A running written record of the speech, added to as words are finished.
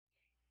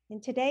In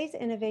today's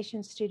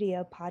Innovation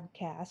Studio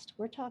podcast,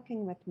 we're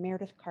talking with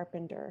Meredith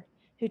Carpenter,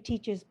 who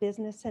teaches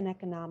business and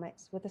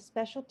economics with a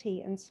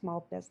specialty in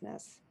small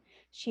business.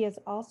 She is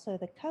also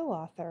the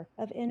co-author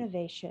of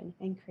Innovation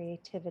and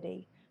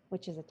Creativity,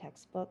 which is a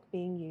textbook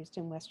being used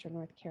in Western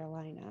North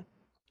Carolina.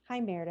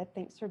 Hi, Meredith.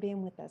 Thanks for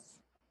being with us.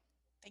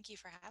 Thank you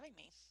for having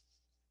me.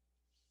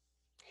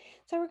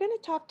 So, we're going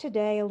to talk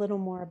today a little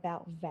more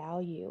about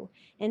value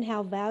and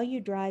how value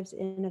drives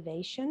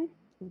innovation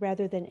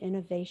rather than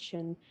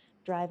innovation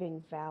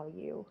driving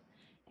value.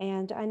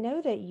 And I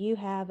know that you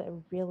have a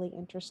really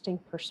interesting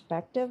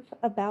perspective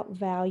about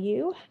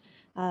value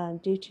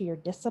due to your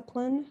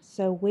discipline.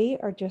 So, we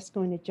are just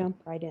going to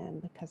jump right in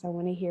because I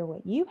want to hear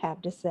what you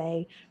have to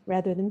say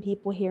rather than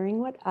people hearing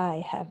what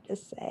I have to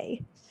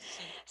say.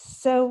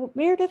 So,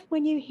 Meredith,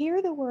 when you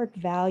hear the word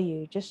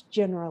value, just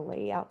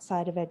generally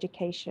outside of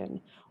education,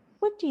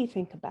 what do you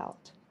think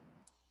about?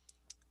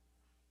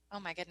 Oh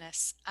my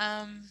goodness.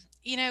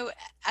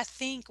 I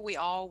think we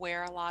all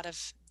wear a lot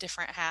of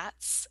different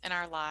hats in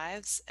our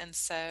lives. And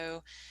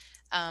so,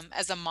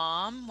 as a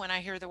mom, when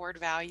I hear the word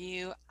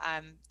value,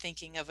 I'm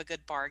thinking of a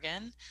good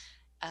bargain.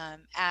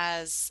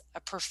 As a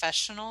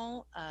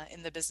professional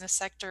in the business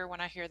sector,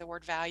 when I hear the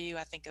word value,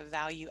 I think of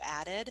value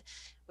added,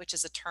 which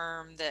is a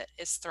term that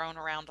is thrown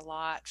around a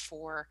lot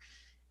for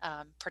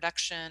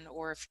production,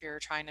 or if you're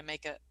trying to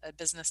make a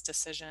business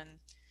decision.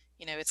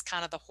 It's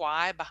kind of the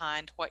why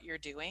behind what you're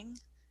doing.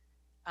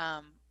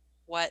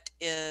 What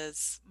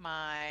is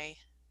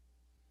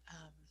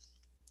um,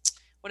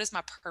 what is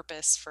my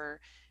purpose for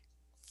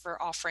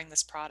offering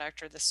this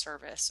product or this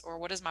service, or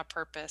what is my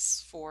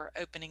purpose for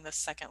opening this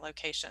second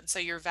location? So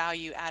your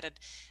value added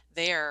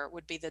there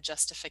would be the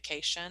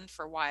justification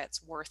for why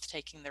it's worth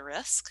taking the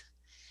risk.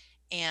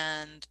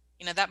 And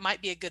that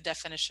might be a good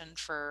definition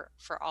for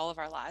all of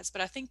our lives,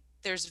 but I think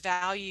there's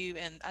value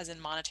in as in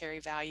monetary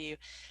value,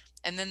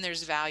 and then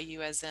there's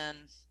value as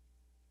in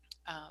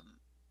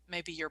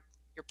maybe your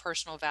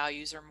personal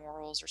values or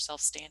morals or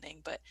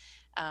self-standing. But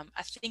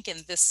I think in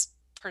this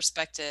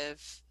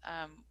perspective,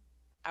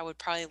 I would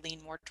probably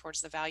lean more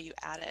towards the value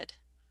added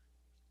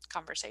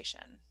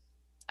conversation.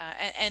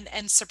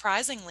 And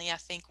surprisingly, I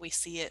think we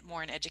see it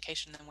more in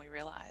education than we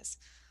realize.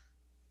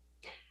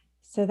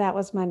 So that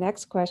was my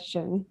next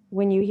question.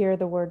 When you hear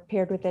the word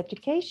paired with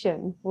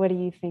education, what do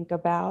you think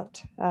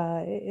about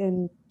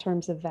in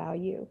terms of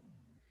value?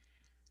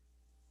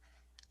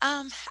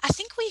 I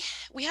think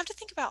we have to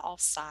think about all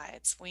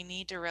sides. We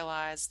need to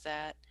realize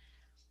that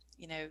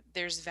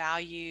there's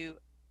value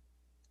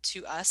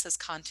to us as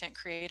content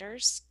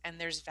creators, and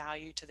there's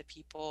value to the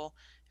people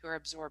who are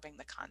absorbing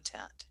the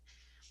content.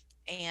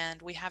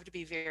 And we have to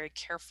be very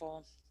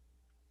careful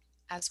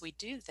as we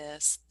do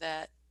this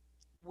that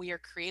we are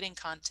creating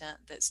content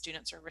that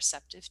students are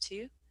receptive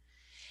to,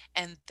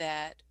 and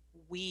that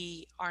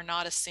we are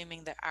not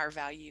assuming that our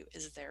value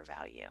is their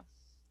value.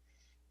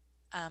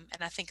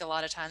 And I think a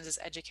lot of times as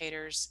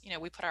educators,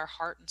 we put our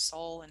heart and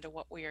soul into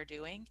what we are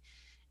doing.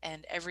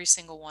 And every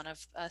single one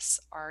of us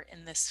are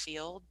in this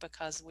field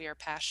because we are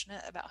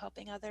passionate about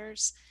helping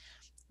others.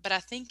 But I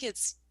think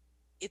it's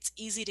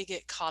easy to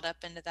get caught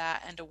up into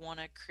that and to want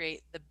to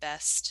create the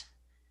best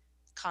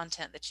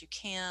content that you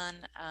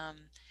can.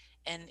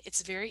 And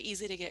it's very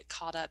easy to get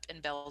caught up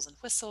in bells and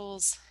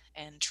whistles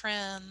and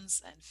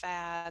trends and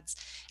fads.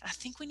 And I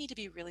think we need to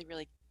be really,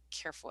 really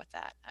careful with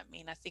that. I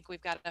mean, I think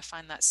we've got to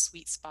find that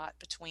sweet spot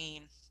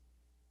between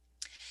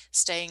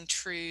staying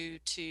true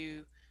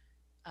to,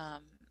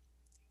 um,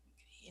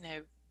 you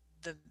know,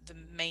 the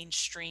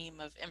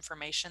mainstream of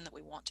information that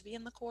we want to be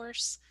in the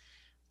course,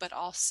 but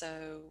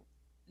also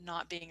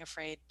not being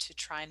afraid to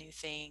try new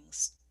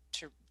things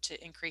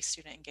to increase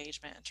student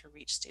engagement and to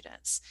reach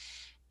students.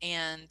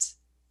 And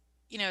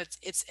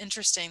it's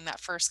interesting, that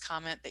first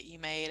comment that you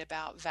made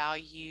about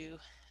value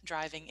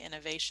driving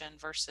innovation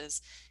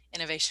versus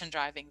innovation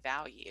driving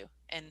value,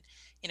 and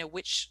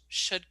which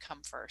should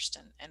come first,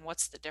 and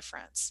what's the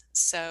difference.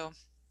 So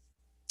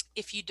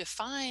if you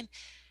define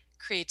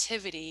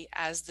creativity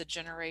as the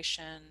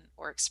generation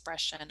or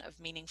expression of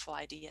meaningful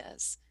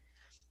ideas,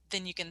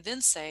 then you can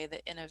then say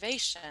that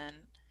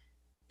innovation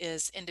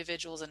is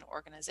individuals and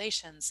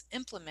organizations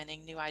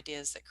implementing new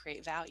ideas that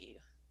create value.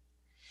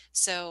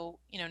 So,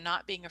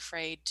 not being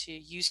afraid to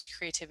use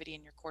creativity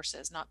in your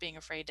courses, not being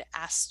afraid to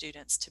ask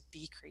students to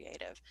be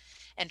creative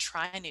and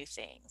try new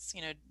things.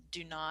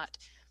 Do not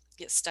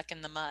get stuck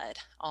in the mud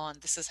on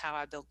this is how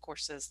I build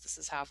courses, this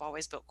is how I've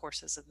always built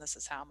courses, and this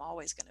is how I'm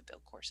always going to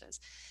build courses.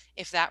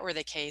 If that were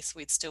the case,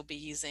 we'd still be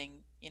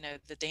using,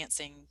 the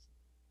dancing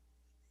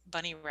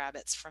bunny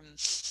rabbits from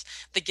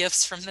the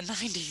gifts from the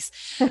 90s.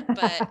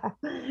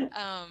 But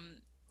um,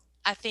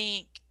 I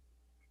think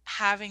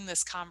having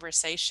this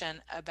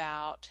conversation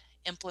about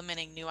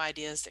implementing new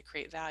ideas that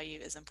create value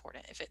is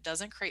important. If it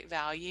doesn't create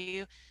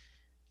value,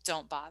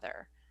 don't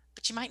bother.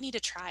 But you might need to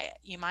try it.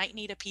 You might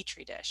need a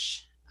petri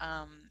dish,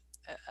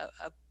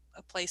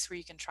 a place where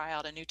you can try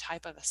out a new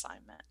type of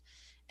assignment,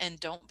 and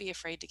don't be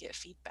afraid to get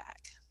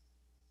feedback.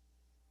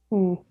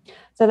 Hmm.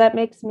 So that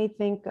makes me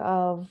think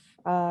of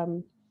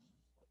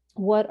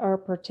what are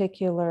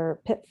particular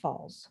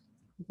pitfalls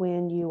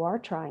when you are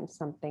trying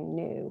something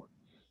new?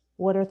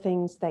 What are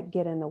things that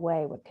get in the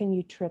way? What can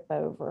you trip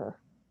over?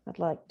 I'd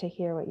like to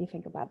hear what you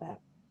think about that.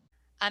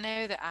 I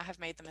know that I have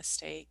made the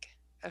mistake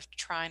of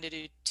trying to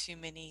do too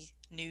many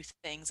new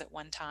things at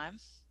one time.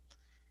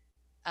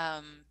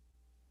 Um,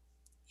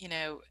 you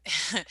know,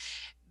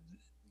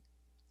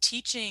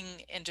 teaching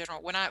in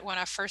general, when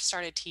I first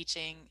started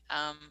teaching,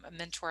 a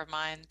mentor of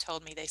mine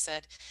told me, they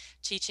said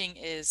teaching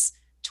is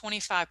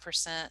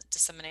 25%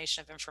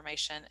 dissemination of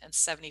information and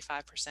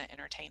 75%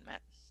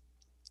 entertainment.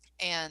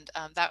 And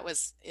that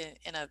was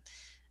in a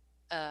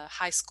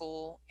high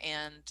school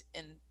and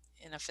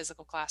in a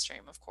physical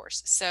classroom, of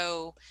course.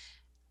 So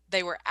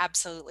they were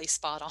absolutely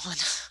spot on.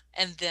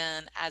 And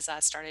then as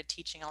I started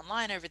teaching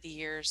online over the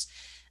years,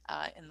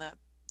 in the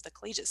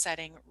collegiate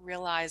setting,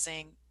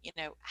 realizing,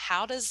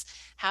 how does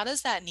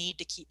that need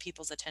to keep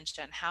people's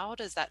attention? How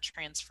does that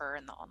transfer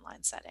in the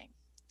online setting?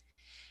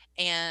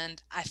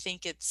 And I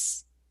think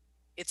it's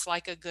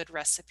like a good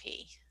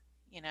recipe,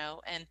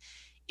 and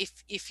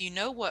if you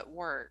know what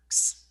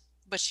works,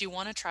 but you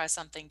want to try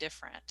something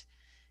different,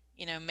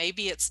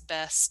 maybe it's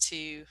best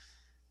to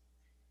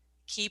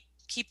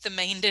keep the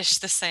main dish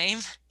the same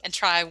and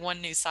try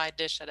one new side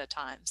dish at a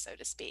time, so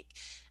to speak.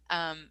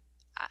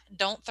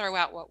 Don't throw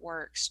out what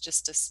works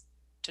just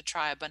to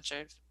try a bunch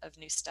of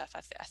new stuff.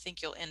 I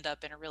think you'll end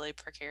up in a really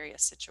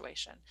precarious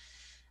situation.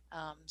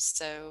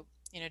 So,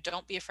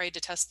 don't be afraid to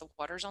test the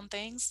waters on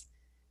things.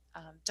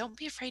 Don't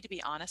be afraid to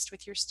be honest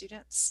with your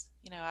students.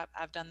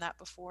 I've done that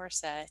before.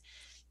 Say,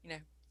 you know,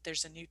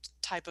 there's a new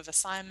type of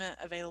assignment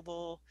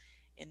available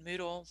in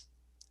Moodle.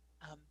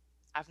 um,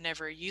 I've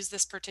never used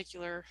this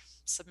particular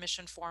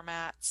submission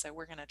format, so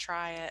we're going to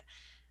try it.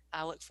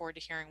 I look forward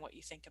to hearing what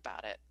you think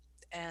about it.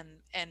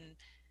 And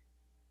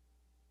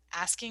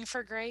asking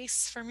for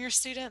grace from your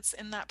students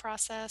in that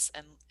process,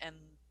 and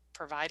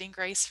providing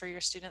grace for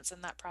your students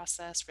in that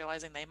process,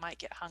 realizing they might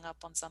get hung up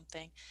on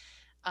something.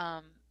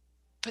 Um,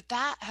 but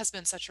that has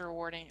been such a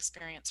rewarding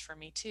experience for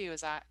me too,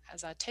 as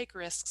I take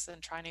risks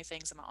and try new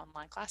things in my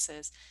online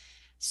classes.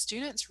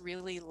 Students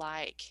really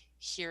like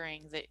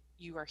hearing that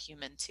you are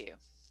human too.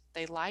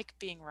 They like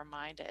being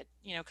reminded,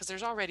 because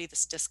there's already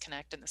this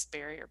disconnect and this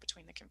barrier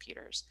between the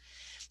computers.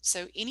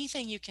 So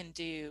anything you can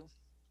do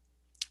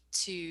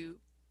to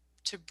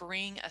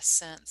bring a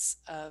sense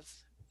of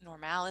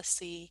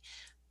normalcy,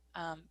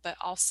 but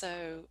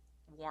also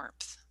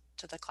warmth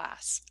to the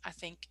class, I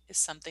think is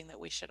something that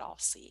we should all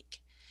seek.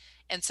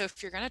 And so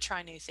if you're going to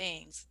try new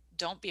things,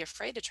 don't be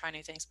afraid to try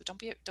new things, but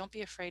don't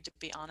be afraid to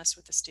be honest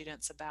with the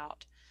students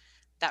about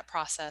that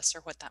process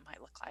or what that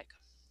might look like.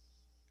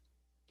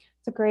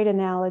 It's a great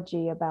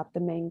analogy about the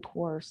main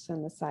course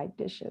and the side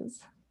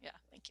dishes. Yeah,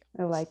 thank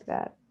you. I like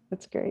that.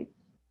 That's great.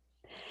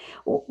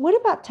 What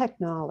about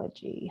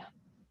technology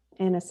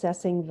and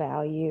assessing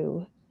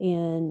value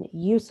in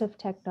use of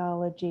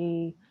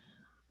technology,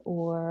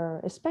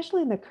 or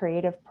especially in the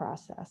creative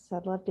process?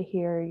 I'd love to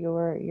hear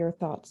your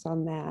thoughts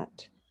on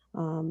that.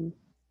 Um,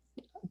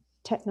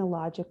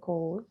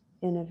 Technological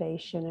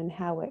innovation and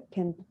how it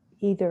can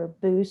either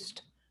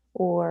boost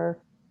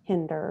or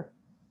hinder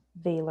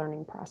the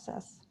learning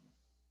process.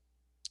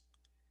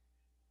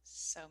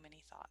 So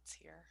many thoughts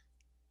here.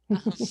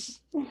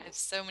 Um, I have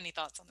so many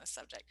thoughts on this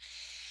subject.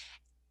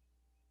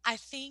 I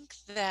think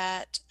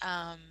that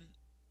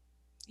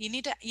you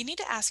need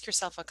to ask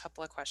yourself a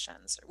couple of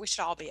questions. We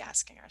should all be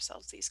asking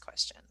ourselves these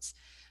questions,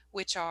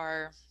 which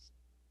are,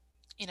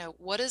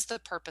 what is the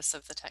purpose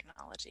of the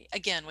technology?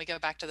 Again, we go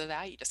back to the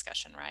value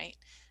discussion, right?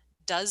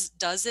 Does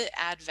it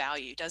add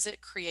value? Does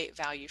it create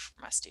value for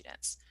my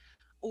students?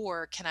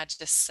 Or can I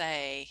just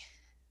say,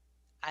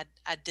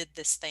 I did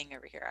this thing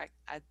over here.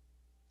 I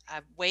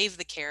wave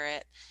the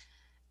carrot.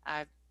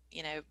 I,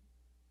 you know,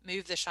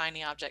 move the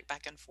shiny object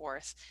back and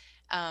forth.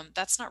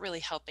 That's not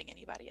really helping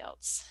anybody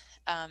else.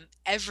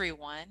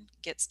 Everyone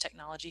gets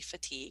technology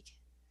fatigue.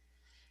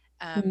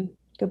 Um,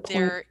 Good point.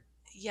 there,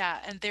 yeah,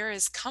 and there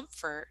is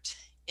comfort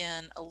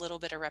in a little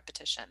bit of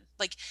repetition.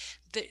 Like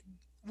the,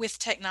 with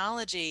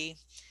technology,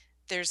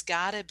 there's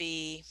got to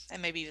be,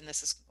 and maybe even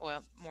this is,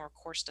 well, more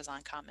course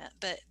design comment,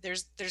 but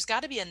there's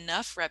got to be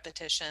enough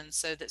repetition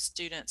so that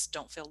students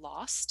don't feel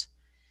lost.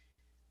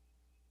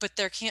 But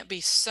there can't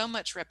be so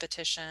much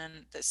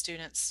repetition that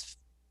students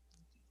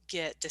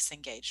get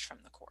disengaged from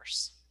the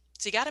course.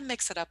 So you got to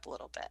mix it up a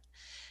little bit.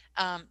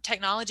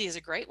 Technology is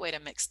a great way to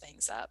mix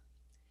things up,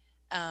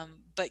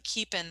 but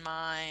keep in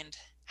mind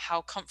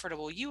how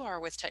comfortable you are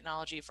with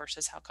technology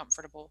versus how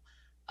comfortable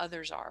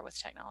others are with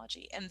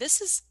technology. And this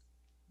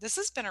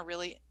has been a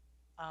really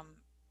um,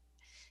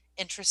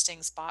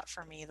 interesting spot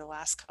for me the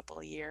last couple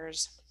of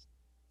years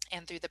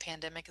and through the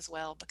pandemic as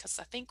well, because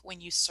I think when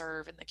you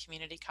serve in the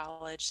community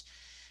college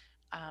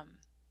um,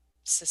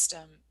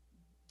 system,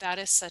 that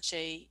is such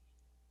a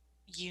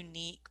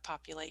unique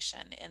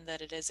population in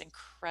that it is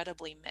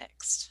incredibly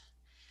mixed.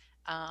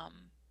 Um,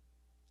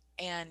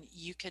 and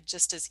you could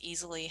just as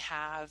easily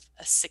have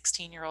a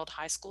 16-year-old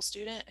high school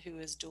student who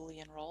is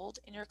dually enrolled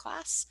in your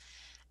class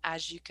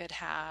as you could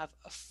have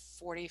a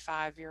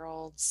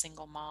 45-year-old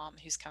single mom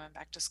who's coming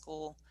back to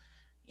school,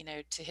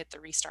 to hit the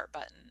restart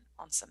button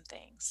on some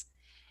things.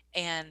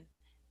 And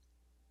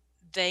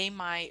they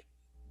might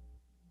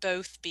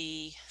both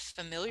be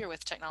familiar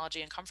with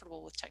technology and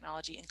comfortable with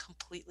technology in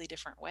completely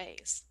different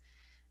ways.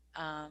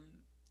 Um,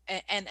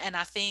 and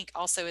I think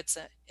also it's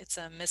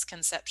a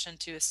misconception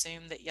to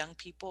assume that young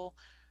people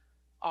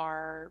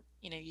are,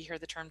 you hear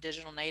the term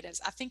digital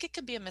natives. I think it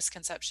could be a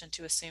misconception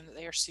to assume that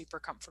they are super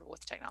comfortable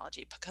with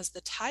technology, because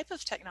the type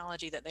of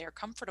technology that they are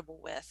comfortable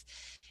with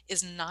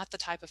is not the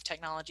type of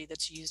technology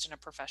that's used in a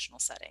professional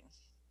setting.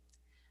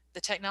 The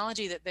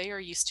technology that they are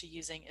used to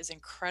using is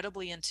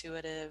incredibly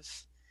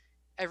intuitive.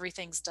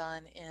 Everything's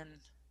done in,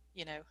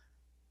 you know,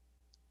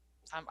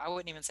 I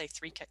wouldn't even say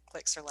three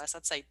clicks or less.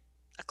 I'd say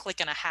a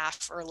click and a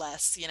half or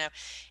less,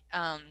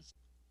 um,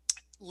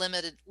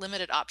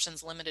 limited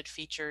options, limited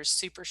features,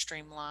 super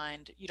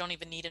streamlined. You don't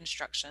even need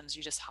instructions.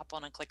 You just hop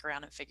on and click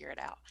around and figure it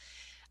out.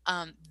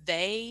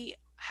 They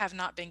have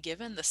not been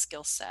given the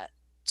skill set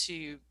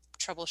to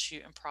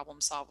troubleshoot and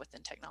problem solve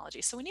within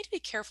technology. So we need to be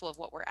careful of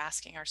what we're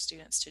asking our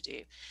students to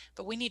do,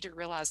 but we need to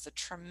realize the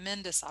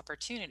tremendous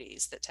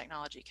opportunities that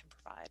technology can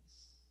provide.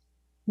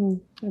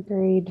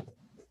 Agreed.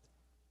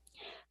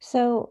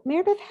 So,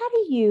 Meredith, how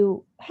do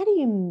you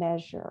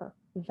measure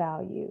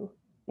value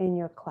in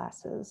your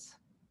classes?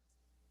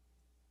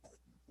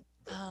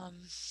 Um,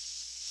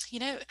 you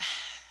know,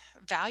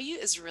 Value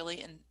is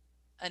really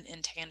an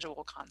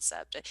intangible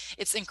concept.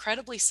 It's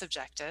incredibly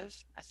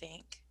subjective, I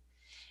think,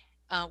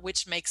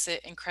 which makes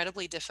it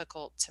incredibly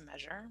difficult to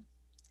measure.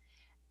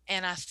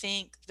 And I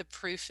think the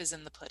proof is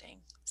in the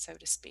pudding, so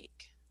to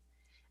speak.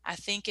 I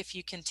think if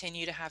you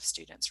continue to have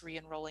students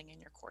re-enrolling in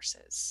your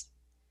courses,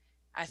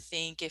 I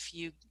think if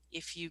you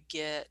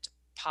get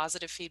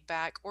positive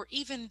feedback, or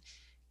even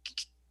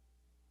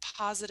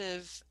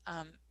positive,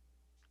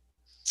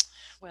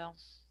 well,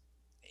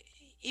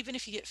 even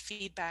if you get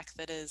feedback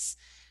that is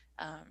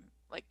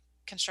like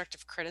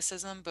constructive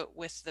criticism, but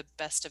with the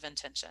best of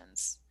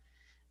intentions.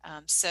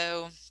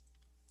 So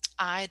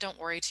I don't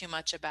worry too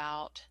much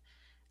about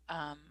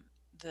um,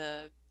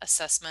 the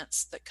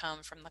assessments that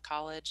come from the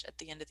college at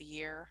the end of the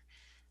year.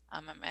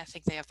 I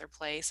think they have their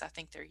place. I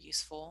think they're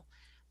useful.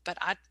 But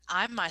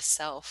I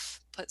myself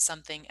put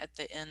something at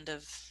the end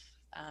of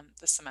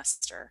the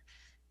semester.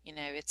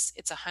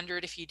 It's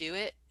 100 if you do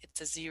it. It's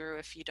a 0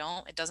 if you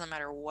don't. It doesn't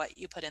matter what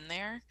you put in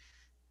there.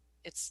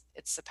 It's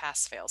a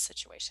pass fail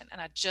situation.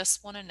 And I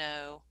just want to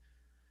know,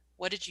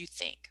 what did you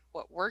think?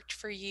 What worked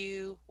for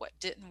you? What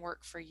didn't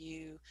work for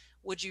you?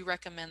 Would you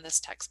recommend this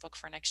textbook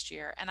for next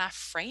year? And I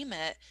frame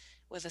it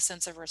with a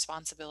sense of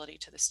responsibility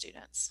to the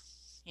students.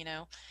 You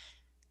know,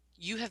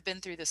 you have been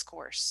through this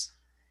course,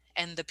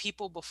 and the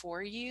people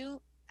before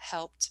you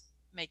helped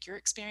make your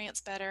experience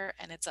better,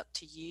 and it's up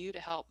to you to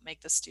help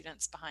make the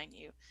students behind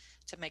you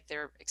to make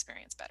their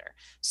experience better.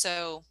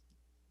 So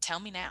tell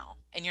me now,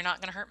 and you're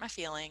not going to hurt my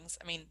feelings.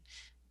 I mean,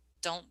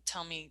 don't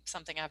tell me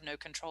something I have no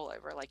control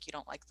over, like you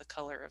don't like the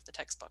color of the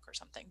textbook or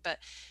something. But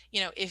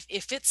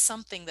if it's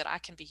something that I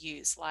can be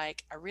used,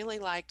 like I really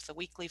liked the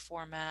weekly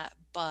format,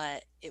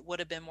 but it would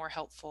have been more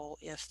helpful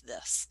if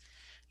this,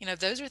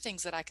 those are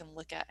things that I can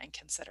look at and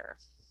consider.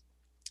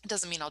 It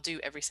doesn't mean I'll do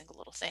every single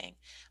little thing,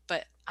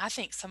 but I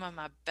think some of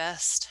my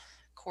best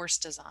course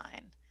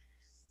design,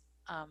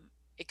 um,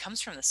 it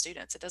comes from the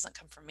students. It doesn't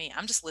come from me.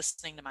 I'm just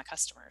listening to my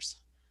customers.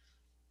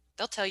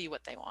 They'll tell you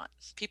what they want.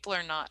 People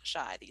are not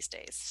shy these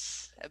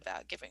days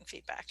about giving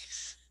feedback.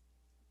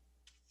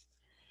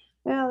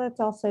 Well, that's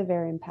also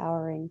very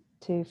empowering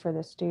too for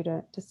the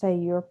student to say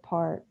you're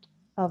part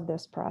of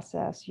this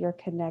process. You're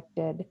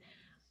connected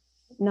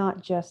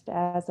not just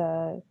as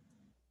a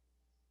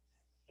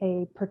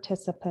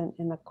participant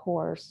in the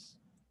course,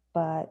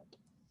 but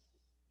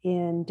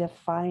in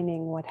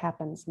defining what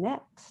happens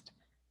next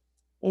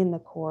in the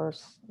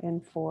course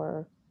and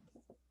for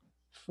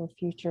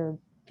future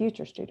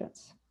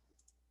students.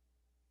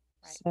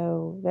 Right.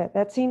 So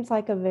that seems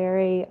like a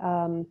very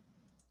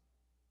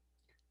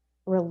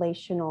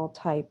relational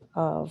type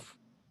of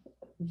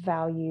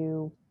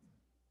value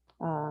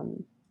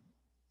um,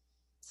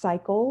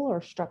 cycle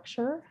or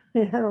structure.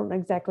 I don't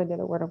exactly know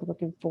the word I'm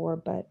looking for,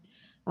 but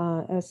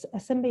a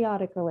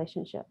symbiotic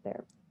relationship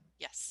there.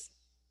 Yes.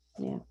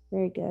 Yeah,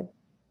 very good.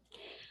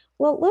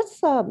 Well, let's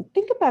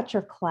think about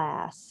your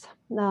class,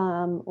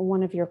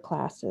 one of your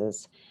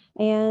classes,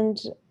 and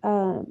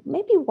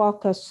maybe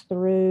walk us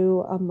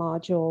through a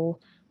module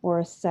or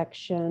a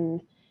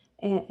section,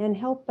 and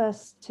help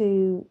us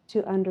to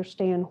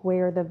understand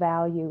where the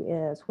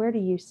value is. Where do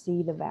you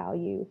see the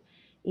value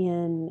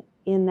in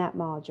that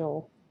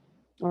module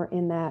or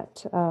in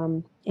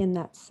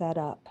that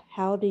setup?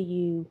 How do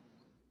you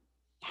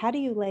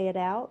lay it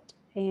out,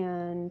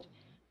 and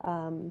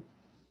um,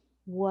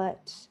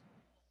 what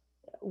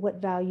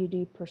what value do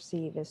you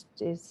perceive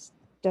is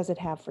does it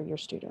have for your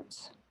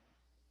students?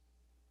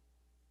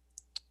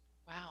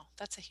 Wow,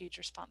 that's a huge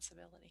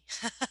responsibility.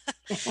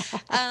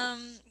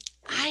 um,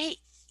 I,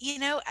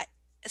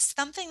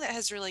 something that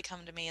has really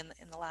come to me in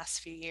the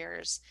last few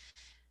years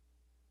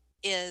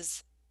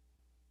is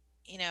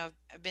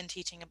I've been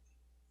teaching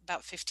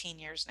about 15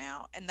 years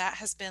now, and that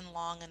has been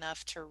long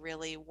enough to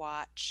really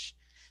watch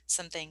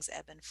some things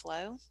ebb and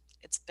flow.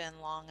 It's been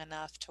long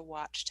enough to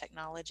watch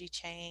technology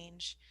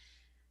change.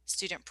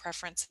 Student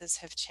preferences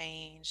have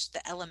changed. The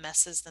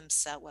LMSs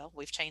themselves, well,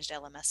 we've changed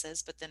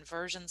LMSs, but then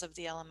versions of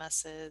the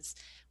LMSs,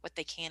 what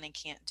they can and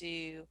can't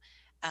do,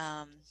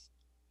 um,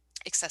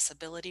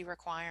 accessibility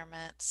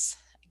requirements,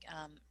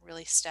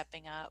 really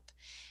stepping up.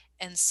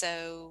 And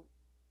so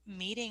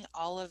meeting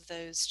all of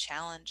those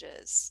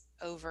challenges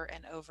over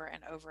and over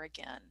and over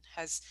again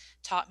has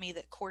taught me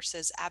that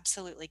courses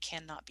absolutely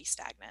cannot be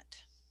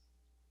stagnant.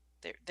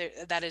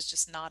 That is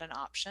just not an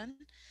option.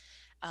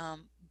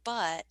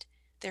 But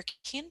there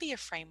can be a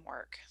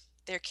framework.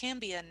 There can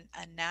be a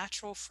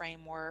natural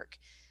framework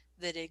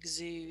that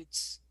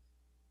exudes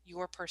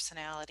your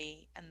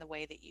personality and the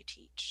way that you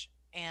teach.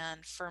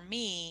 And for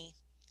me,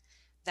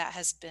 that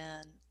has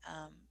been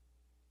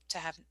to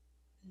have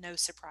no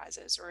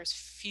surprises or as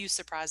few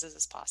surprises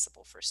as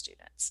possible for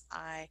students.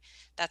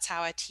 That's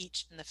how I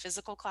teach in the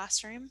physical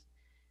classroom,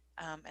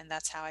 and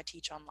that's how I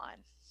teach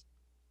online.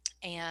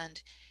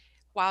 And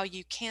while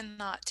you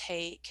cannot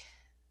take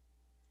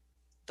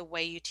the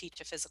way you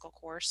teach a physical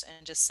course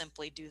and just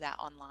simply do that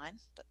online,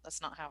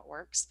 that's not how it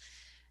works.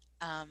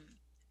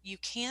 You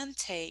can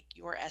take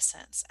your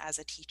essence as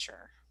a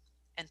teacher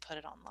and put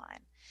it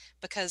online,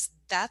 because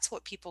that's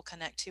what people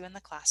connect to in the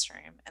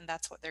classroom, and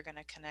that's what they're going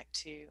to connect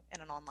to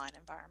in an online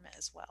environment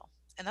as well.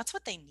 And that's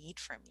what they need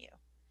from you.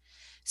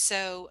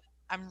 So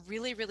I'm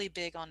really, really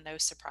big on no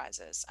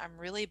surprises. I'm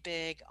really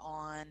big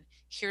on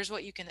here's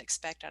what you can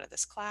expect out of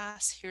this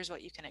class, here's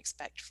what you can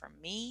expect from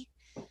me.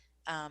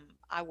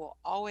 I will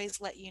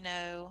always let you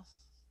know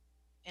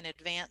in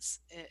advance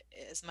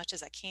as much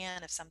as I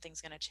can if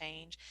something's going to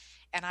change.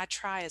 And I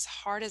try as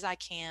hard as I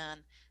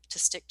can to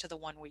stick to the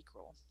 1 week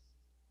rule.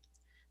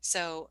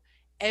 So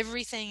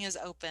everything is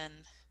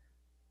open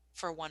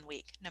for 1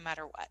 week, no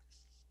matter what.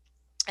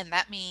 And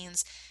that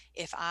means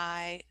if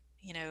I,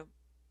 you know,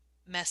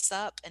 mess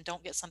up and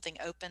don't get something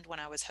opened when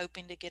I was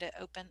hoping to get it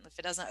open, if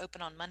it doesn't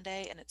open on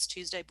Monday and it's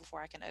Tuesday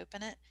before I can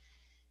open it,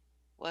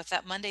 well, if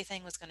that Monday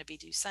thing was going to be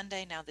due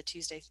Sunday, now the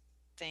Tuesday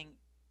thing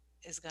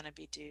is going to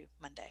be due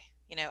Monday.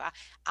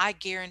 I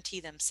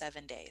guarantee them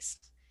 7 days.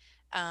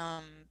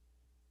 Um,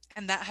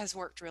 and that has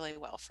worked really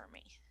well for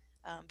me,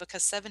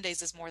 because 7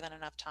 days is more than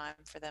enough time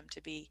for them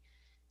to be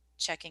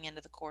checking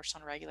into the course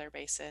on a regular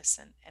basis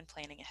and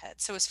planning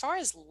ahead. So as far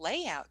as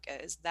layout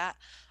goes, that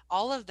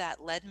all of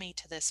that led me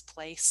to this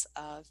place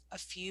of a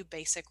few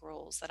basic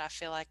rules that I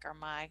feel like are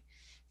my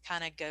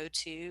kind of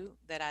go-to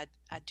that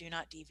I do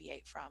not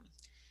deviate from.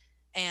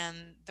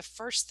 And the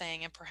first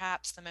thing, and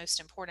perhaps the most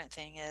important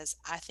thing, is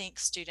I think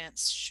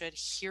students should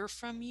hear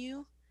from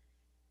you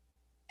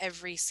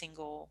every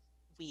single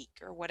week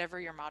or whatever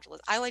your module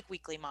is. I like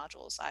weekly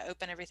modules. I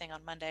open everything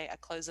on Monday, I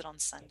close it on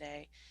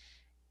Sunday.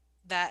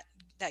 That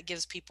that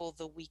gives people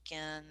the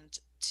weekend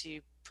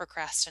to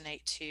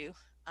procrastinate too.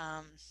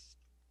 Um,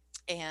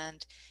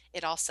 and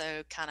it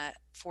also kind of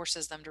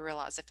forces them to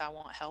realize if I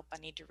want help, I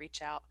need to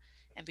reach out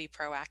and be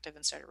proactive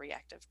instead of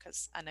reactive,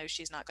 because I know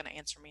she's not going to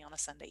answer me on a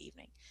Sunday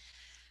evening.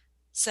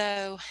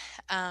 So,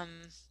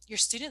 your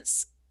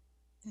students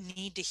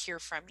need to hear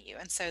from you.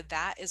 And so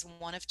that is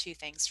one of two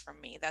things from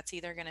me. That's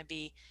either going to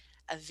be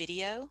a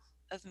video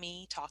of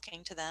me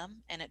talking to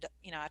them, and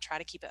I try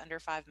to keep it under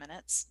 5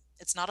 minutes.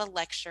 It's not a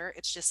lecture,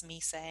 it's just me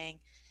saying,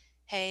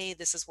 hey,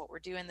 this is what we're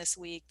doing this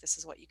week. This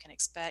is what you can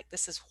expect.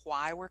 This is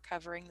why we're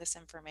covering this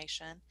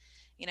information,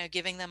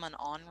 giving them an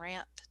on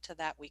ramp to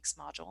that week's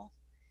module.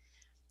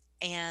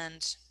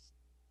 And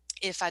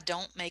if I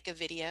don't make a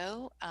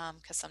video,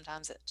 because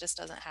sometimes it just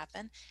doesn't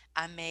happen,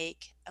 I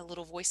make a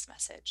little voice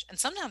message. And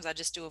sometimes I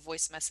just do a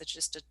voice message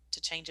just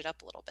to change it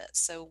up a little bit.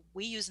 So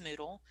we use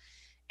Moodle,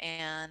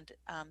 and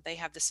they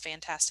have this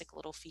fantastic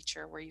little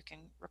feature where you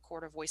can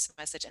record a voice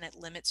message and it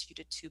limits you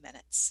to 2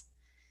 minutes.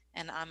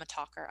 And I'm a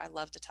talker. I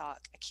love to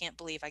talk. I can't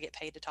believe I get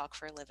paid to talk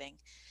for a living.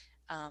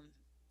 Um,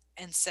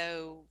 and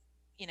so,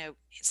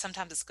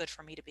 sometimes it's good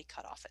for me to be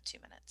cut off at 2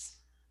 minutes.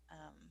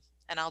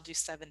 And I'll do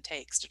 7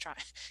 takes to try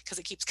because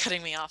it keeps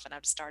cutting me off and I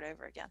have to start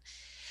over again.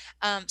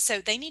 So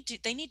they need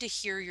to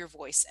hear your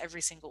voice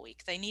every single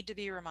week. They need to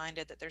be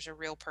reminded that there's a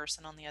real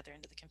person on the other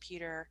end of the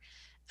computer.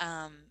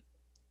 Um,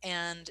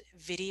 and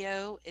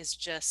video is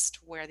just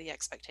where the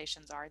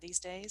expectations are these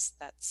days.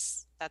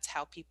 That's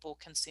how people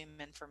consume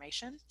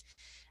information.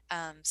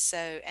 And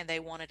they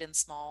want it in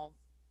small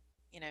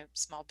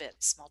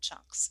bits, small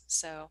chunks.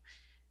 So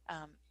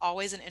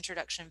always an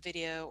introduction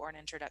video or an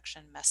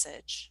introduction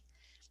message.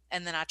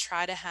 And then I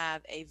try to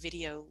have a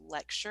video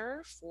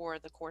lecture for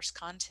the course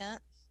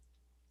content.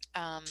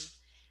 Um,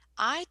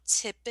 I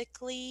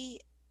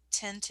typically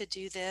tend to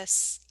do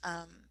this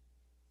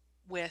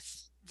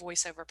with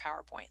voiceover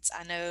PowerPoints.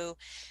 I know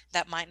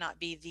that might not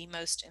be the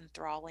most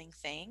enthralling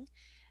thing,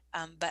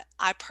 but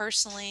I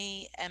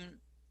personally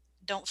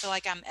don't feel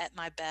like I'm at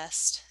my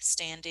best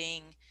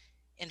standing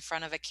in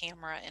front of a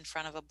camera, in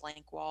front of a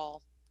blank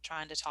wall,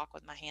 trying to talk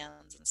with my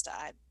hands and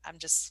stuff.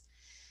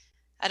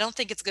 I don't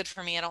think it's good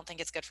for me. I don't think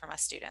it's good for my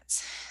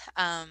students.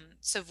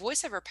 So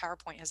voice over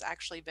PowerPoint has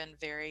actually been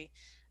very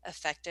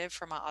effective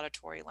for my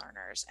auditory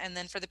learners. And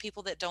then for the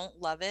people that don't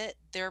love it,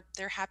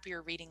 they're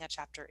happier reading a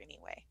chapter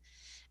anyway.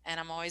 And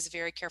I'm always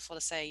very careful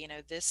to say,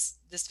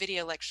 this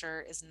video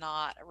lecture is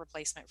not a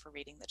replacement for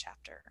reading the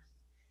chapter.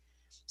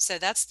 So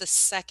that's the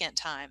second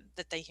time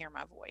that they hear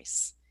my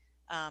voice.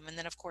 And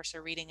then, of course,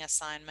 a reading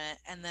assignment.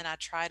 And then I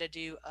try to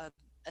do a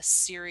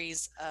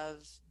series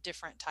of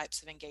different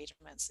types of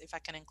engagements. If I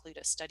can include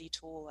a study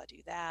tool, I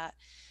do that.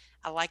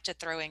 I like to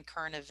throw in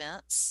current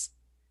events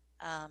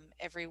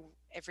every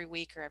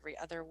week or every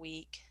other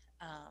week.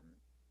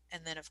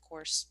 And then, of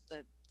course,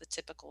 the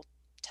typical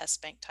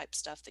test bank type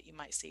stuff that you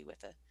might see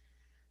with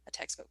a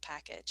textbook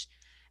package.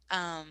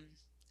 Um,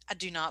 I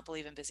do not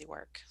believe in busy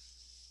work.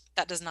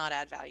 That does not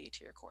add value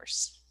to your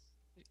course.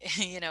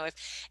 If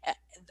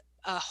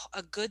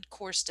a good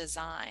course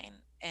design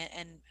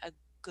and a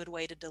good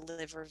way to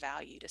deliver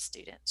value to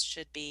students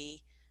should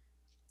be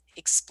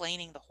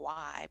explaining the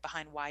why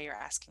behind why you're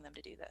asking them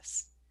to do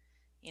this.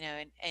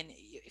 And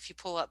if you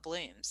pull up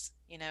blooms,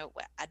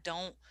 I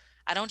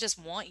don't just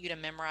want you to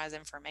memorize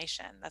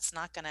information. That's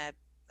not going to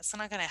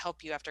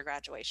help you after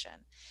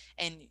graduation.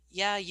 And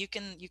yeah, you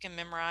can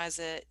memorize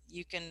it,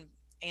 you can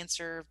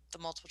answer the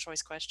multiple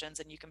choice questions,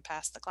 and you can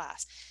pass the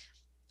class.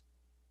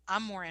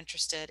 I'm more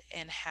interested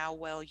in how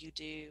well you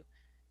do,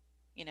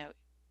 you know,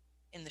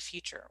 in the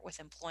future with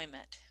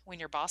employment, when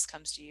your boss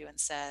comes to you and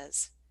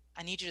says,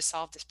 I need you to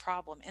solve this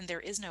problem, and there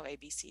is no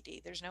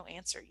ABCD, there's no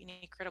answer. You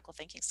need critical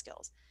thinking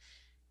skills.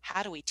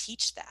 How do we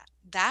teach that?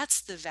 That's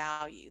the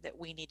value that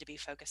we need to be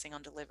focusing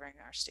on delivering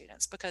our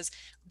students, because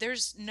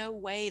there's no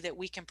way that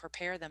we can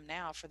prepare them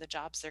now for the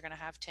jobs they're going to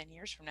have 10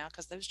 years from now,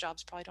 because those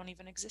jobs probably don't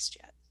even exist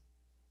yet.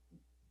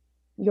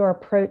 Your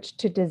approach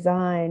to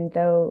design,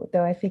 though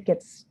I think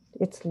it's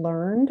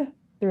learned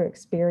through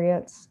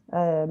experience,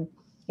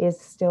 is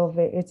still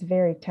it's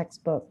very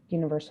textbook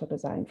universal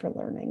design for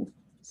learning.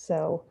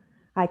 So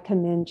I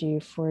commend you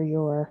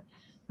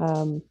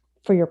um,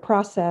 for your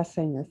process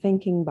and your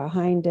thinking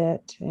behind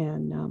it,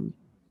 and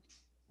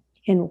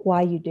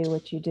why you do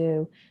what you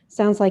do.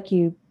 Sounds like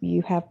you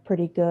have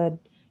pretty good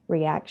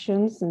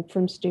reactions and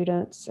from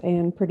students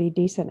and pretty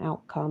decent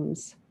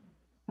outcomes,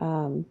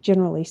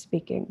 generally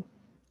speaking.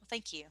 Well,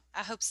 thank you.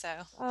 I hope so.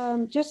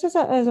 Just as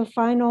a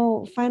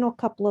final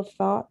couple of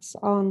thoughts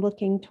on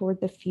looking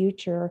toward the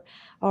future,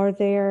 are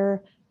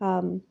there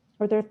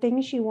are there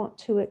things you want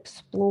to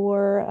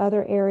explore,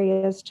 other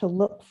areas to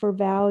look for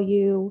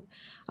value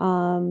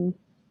um,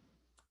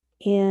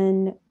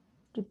 in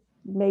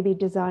maybe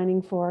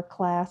designing for a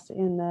class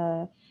in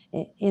the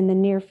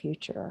near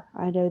future?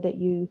 I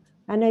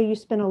know you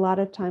spend a lot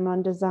of time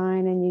on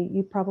design, and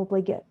you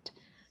probably get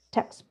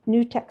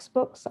new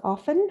textbooks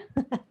often.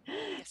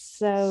 Yes.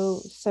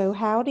 So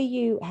how do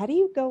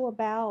you go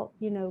about,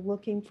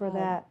 looking for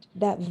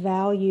that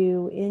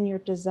value in your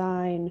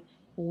design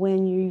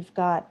when you've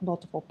got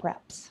multiple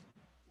preps?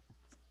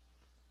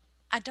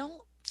 I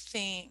don't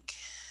think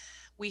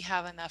we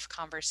have enough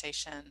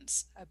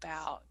conversations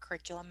about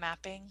curriculum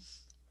mapping.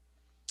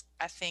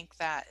 I think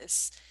that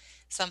is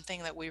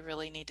something that we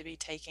really need to be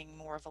taking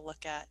more of a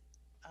look at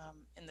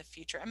in the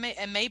future.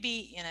 And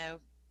maybe,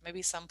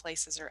 maybe some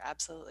places are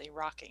absolutely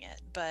rocking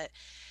it, but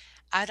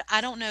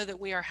I don't know that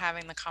we are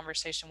having the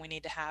conversation we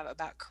need to have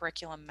about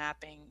curriculum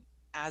mapping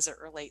as it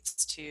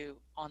relates to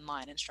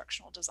online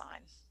instructional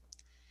design.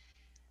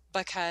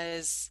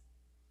 Because,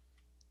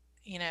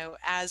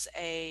 as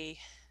a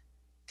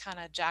kind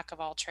of jack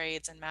of all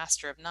trades and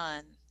master of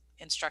none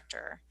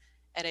instructor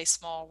at a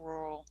small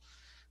rural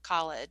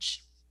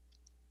college,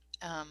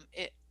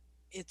 it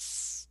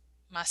it's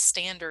my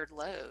standard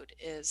load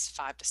is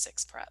 5 to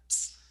 6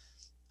 preps,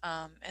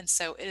 and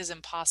so it is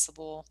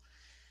impossible,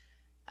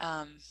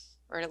 um,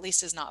 or at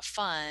least is not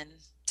fun,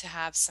 to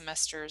have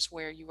semesters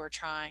where you are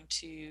trying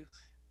to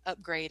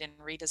upgrade and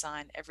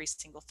redesign every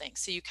single thing.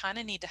 So you kind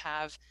of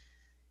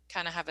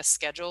have a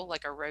schedule,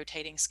 like a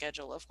rotating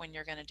schedule of when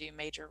you're going to do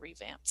major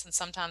revamps. And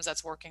sometimes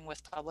that's working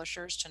with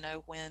publishers to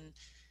know when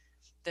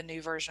the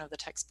new version of the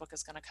textbook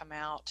is going to come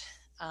out.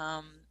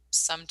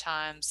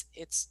 Sometimes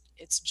it's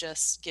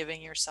just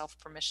giving yourself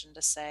permission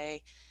to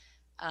say,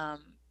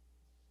 um,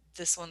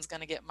 this one's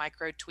going to get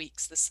micro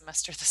tweaks this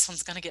semester. This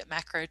one's going to get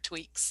macro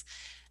tweaks,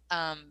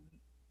 um,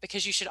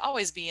 because you should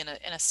always be in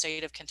a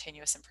state of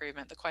continuous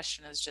improvement. The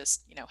question is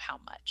just, how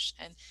much,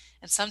 and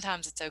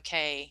sometimes it's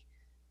okay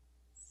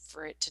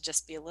for it to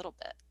just be a little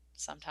bit.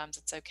 Sometimes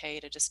it's okay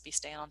to just be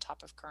staying on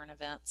top of current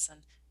events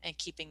and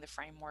keeping the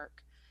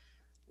framework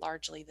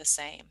largely the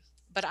same.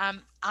 But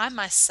I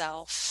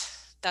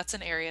myself, that's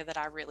an area that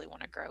I really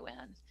want to grow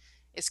in,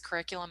 is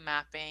curriculum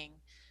mapping.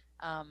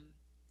 Um,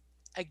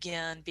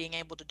 Again, being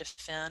able to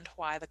defend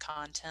why the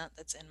content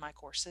that's in my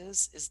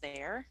courses is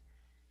there,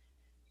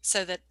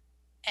 so that,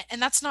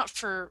 and that's not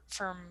for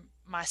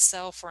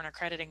myself or an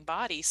accrediting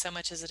body so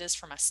much as it is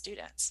for my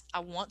students.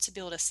 I want to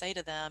be able to say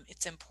to them,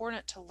 it's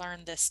important to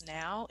learn this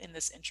now in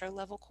this intro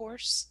level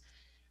course,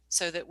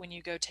 so that when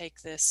you go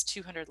take this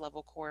 200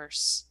 level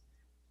course,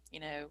 you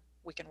know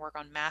we can work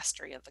on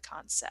mastery of the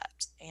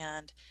concept.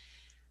 And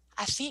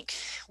I think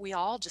we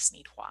all just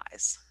need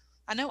whys.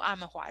 I know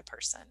I'm a why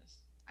person.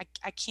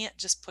 I can't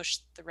just push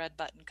the red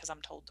button because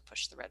I'm told to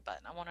push the red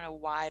button. I want to know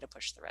why to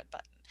push the red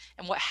button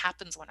and what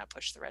happens when I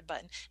push the red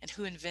button and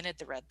who invented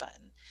the red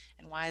button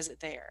and why is it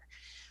there.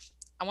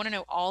 I want to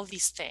know all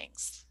these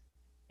things.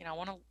 You know,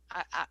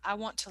 I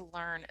want to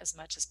learn as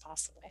much as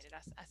possible.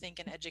 I think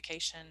an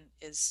education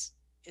is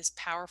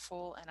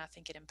powerful, and I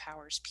think it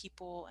empowers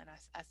people, and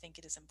I think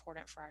it is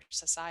important for our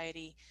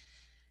society.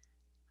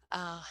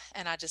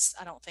 And I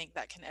don't think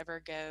that can ever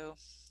go,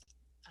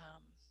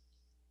 um,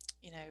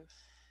 you know,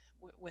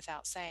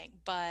 without saying.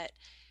 But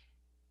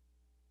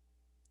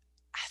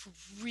I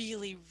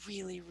really,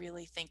 really,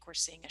 really think we're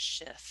seeing a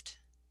shift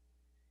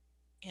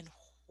in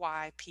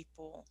why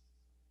people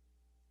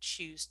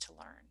choose to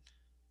learn.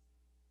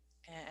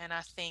 And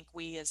I think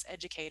we as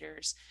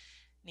educators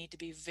need to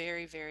be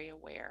very, very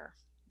aware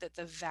that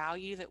the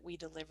value that we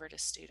deliver to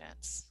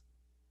students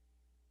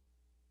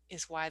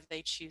is why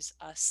they choose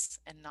us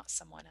and not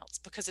someone else,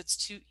 because it's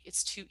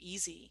too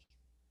easy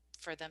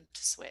for them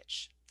to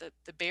switch.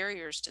 The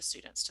barriers to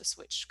students to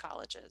switch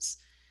colleges,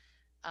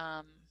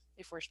 um,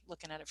 if we're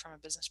looking at it from a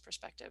business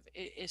perspective,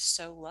 it is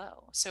so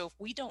low. So if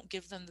we don't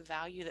give them the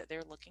value that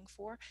they're looking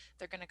for,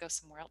 they're going to go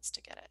somewhere else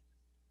to get it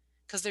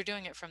because they're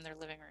doing it from their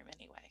living room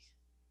anyway.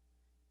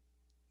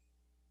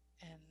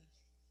 And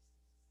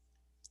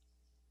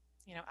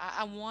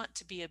I want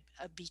to be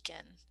a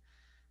beacon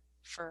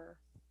for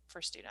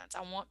for students.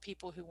 I want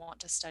people who want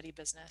to study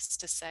business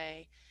to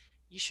say,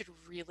 you should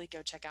really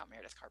go check out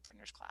Meredith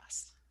Carpenter's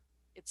class.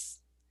 It's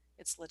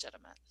it's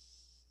legitimate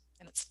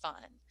and it's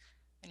fun,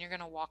 and you're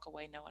going to walk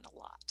away knowing a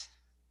lot,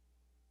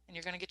 and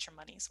you're going to get your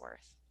money's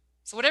worth.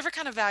 So whatever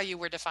kind of value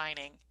we're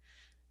defining,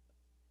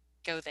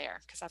 go there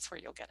because that's where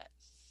you'll get it.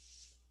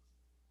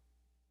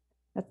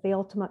 That's the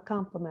ultimate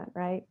compliment,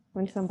 right?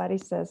 When Yes. somebody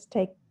says,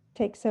 take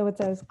so and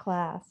so's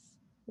class.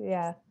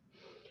 Yeah.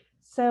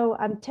 So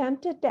I'm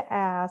tempted to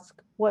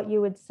ask what you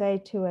would say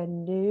to a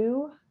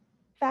new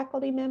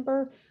faculty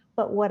member,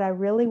 but what I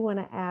really want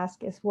to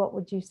ask is what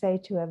would you say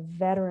to a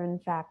veteran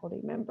faculty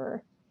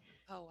member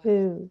Oh wow.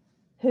 who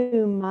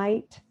who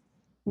might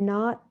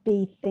not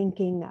be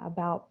thinking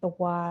about the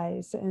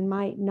whys and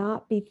might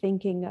not be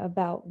thinking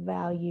about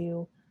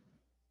value.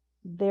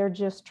 They're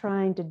just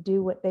trying to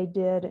do what they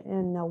did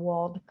in a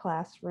walled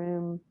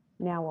classroom,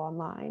 now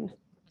online.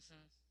 Hmm.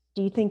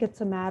 Do you think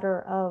it's a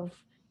matter of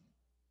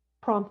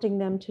prompting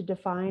them to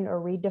define or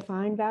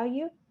redefine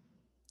value?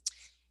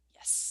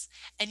 Yes.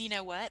 And you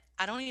know what?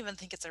 I don't even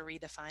think it's a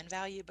redefined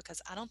value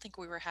because I don't think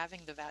we were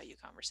having the value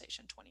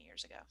conversation 20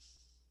 years ago.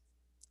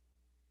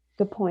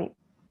 Good point.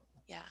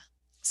 Yeah.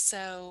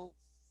 So,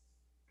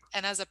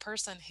 and as a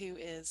person who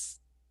is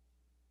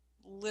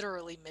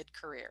literally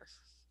mid-career,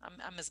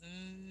 I'm as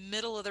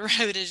middle of the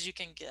road as you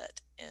can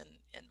get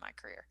in my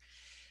career.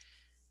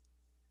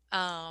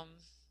 Um,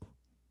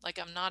 like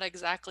I'm not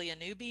exactly a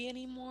newbie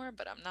anymore,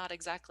 but I'm not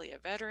exactly a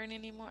veteran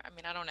anymore. I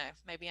mean, I don't know.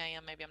 Maybe I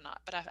am, maybe I'm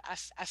not. But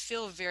I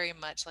feel very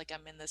much like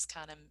I'm in this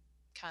kind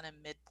of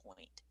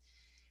midpoint.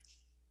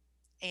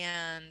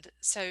 And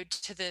so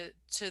to the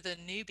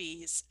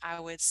newbies, I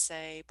would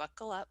say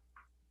buckle up,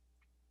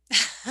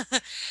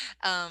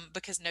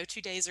 because no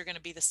 2 days are going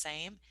to be the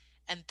same,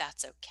 and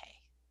that's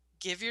okay.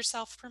 Give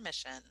yourself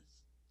permission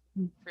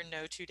for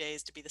no 2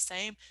 days to be the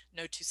same.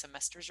 No 2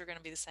 semesters are going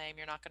to be the same.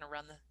 You're not going to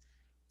run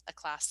a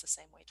class the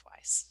same way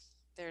twice.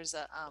 There's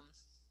a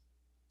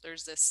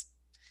there's this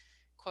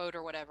quote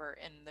or whatever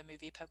in the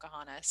movie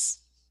Pocahontas,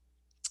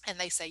 and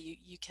they say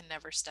you can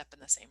never step in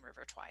the same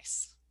river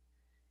twice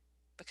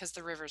because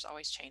the river's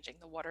always changing.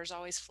 The water's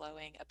always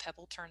flowing. A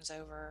pebble turns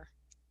over,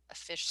 a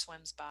fish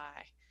swims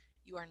by.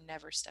 You are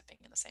never stepping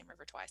in the same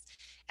river twice,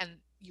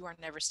 and you are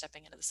never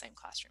stepping into the same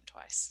classroom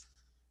twice.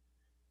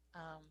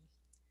 Um,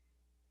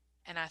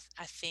 and I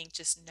think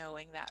just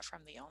knowing that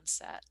from the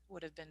onset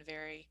would have been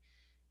very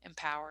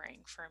empowering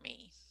for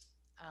me,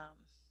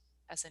 um,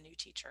 as a new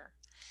teacher.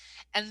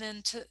 And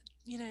then to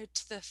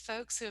the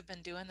folks who have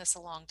been doing this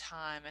a long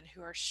time and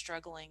who are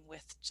struggling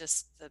with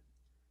just the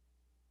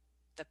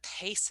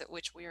pace at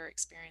which we are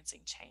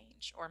experiencing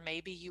change, or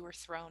maybe you were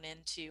thrown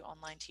into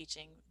online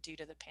teaching due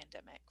to the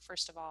pandemic.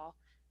 First of all,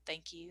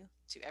 thank you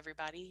to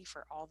everybody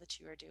for all that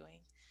you are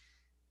doing.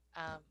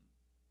 Um,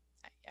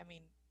 I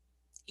mean,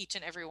 each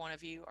and every one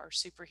of you are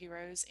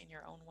superheroes in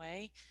your own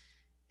way,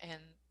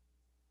 and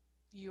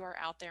you are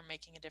out there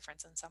making a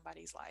difference in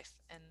somebody's life,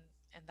 and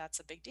that's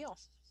a big deal.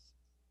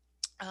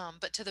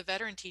 But to the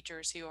veteran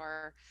teachers who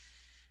are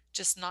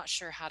just not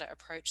sure how to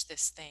approach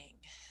this thing,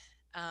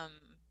 um,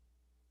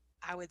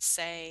 I would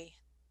say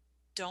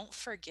don't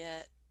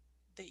forget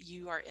that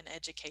you are in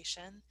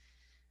education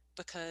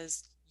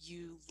because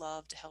you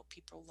love to help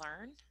people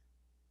learn,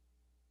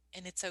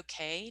 and it's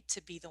okay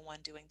to be the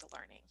one doing the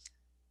learning.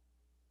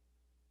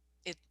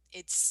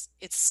 It's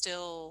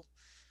still,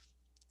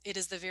 it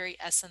is the very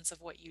essence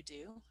of what you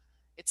do.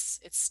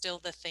 It's still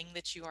the thing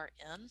that you are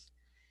in.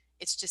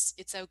 It's just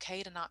it's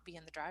okay to not be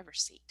in the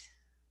driver's seat.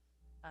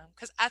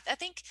 Because I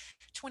think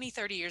 20,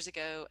 30 years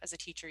ago, as a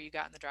teacher, you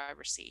got in the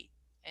driver's seat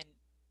and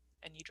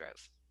and you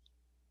drove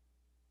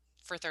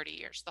for 30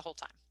 years the whole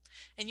time.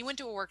 And you went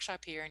to a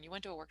workshop here and you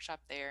went to a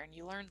workshop there and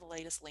you learned the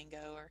latest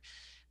lingo or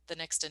the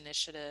next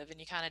initiative and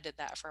you kind of did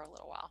that for a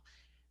little while.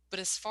 But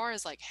as far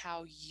as like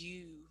how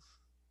you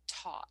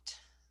taught,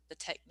 the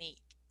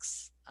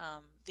techniques,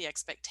 the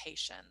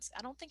expectations,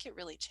 I don't think it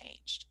really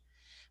changed.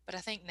 But I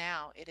think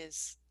now it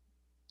is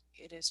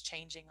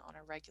changing on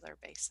a regular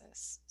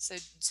basis.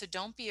 So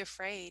don't be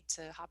afraid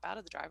to hop out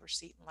of the driver's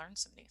seat and learn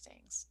some new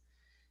things.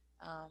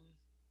 Um,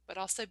 but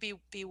also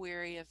be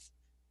wary of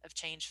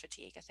change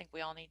fatigue. I think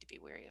we all need to be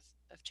wary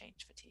of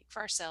change fatigue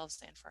for ourselves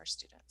and for our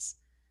students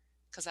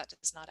because that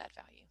does not add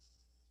value.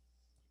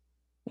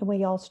 And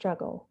we all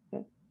struggle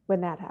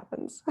when that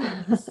happens.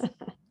 Yes.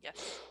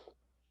 Yes.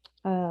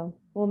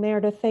 Well,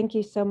 Meredith, thank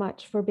you so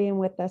much for being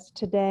with us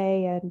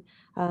today. And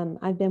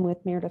I've been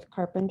with Meredith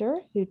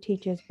Carpenter, who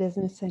teaches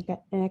business and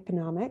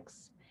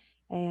economics,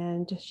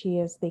 and she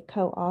is the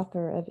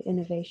co-author of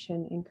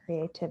Innovation and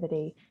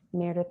Creativity.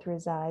 Meredith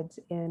resides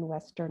in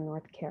Western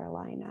North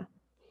Carolina.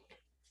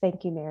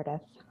 Thank you,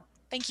 Meredith.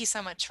 Thank you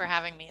so much for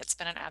having me. It's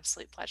been an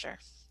absolute pleasure.